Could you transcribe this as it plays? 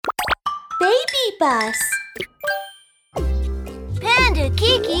Baby Bus. Panda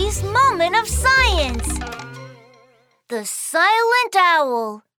Kiki's Moment of Science. The Silent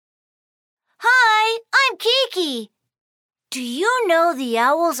Owl. Hi, I'm Kiki. Do you know the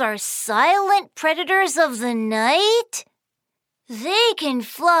owls are silent predators of the night? They can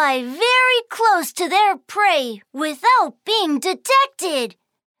fly very close to their prey without being detected.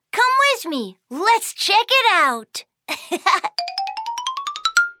 Come with me. Let's check it out.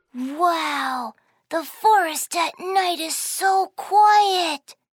 Wow, the forest at night is so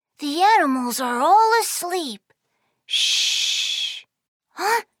quiet. The animals are all asleep. Shh.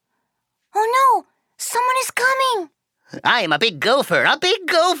 Huh? Oh no, someone is coming. I'm a big gopher.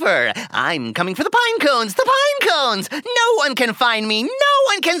 I'm coming for the pine cones. No one can find me. No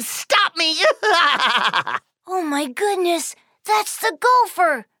one can stop me. Oh my goodness, that's the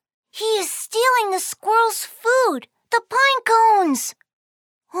gopher. He is stealing the squirrel's food, the pine cones.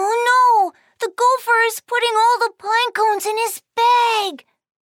 Oh no, the gopher is putting all the pine cones in his bag.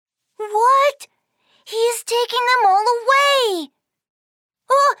 What? He is taking them all away.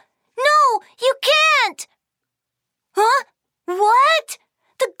 Oh, no, you can't. Huh? What?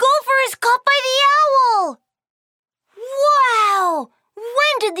 The gopher is caught by the owl. Wow!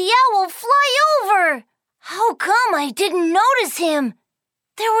 When did the owl fly over? How come I didn't notice him?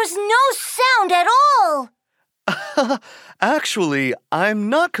 There was no sound at all. Actually, I'm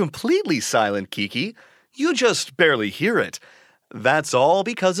not completely silent, Kiki. You just barely hear it. That's all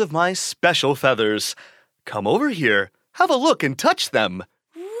because of my special feathers. Come over here. Have a look and touch them.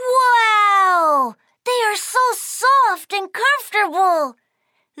 Wow! They are so soft and comfortable.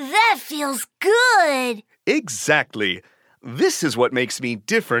 That feels good. Exactly. This is what makes me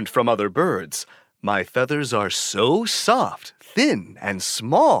different from other birds. My feathers are so soft, thin, and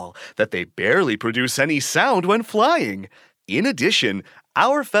small that they barely produce any sound when flying. In addition,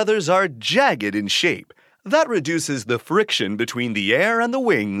 our feathers are jagged in shape. That reduces the friction between the air and the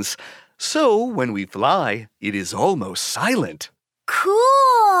wings. So when we fly, it is almost silent.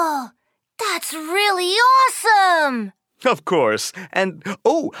 Cool! That's really awesome! Of course. And,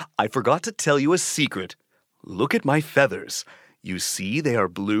 I forgot to tell you a secret. Look at my feathers. You see they are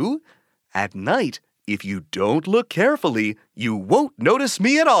blue? At night, if you don't look carefully, you won't notice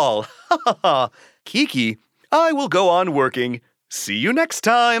me at all. Kiki, I will go on working. See you next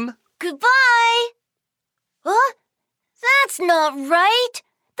time. Goodbye! Huh? That's not right.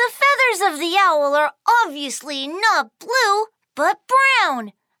 The feathers of the owl are obviously not blue, but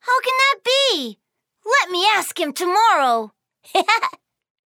brown. How can that be? Let me ask him tomorrow.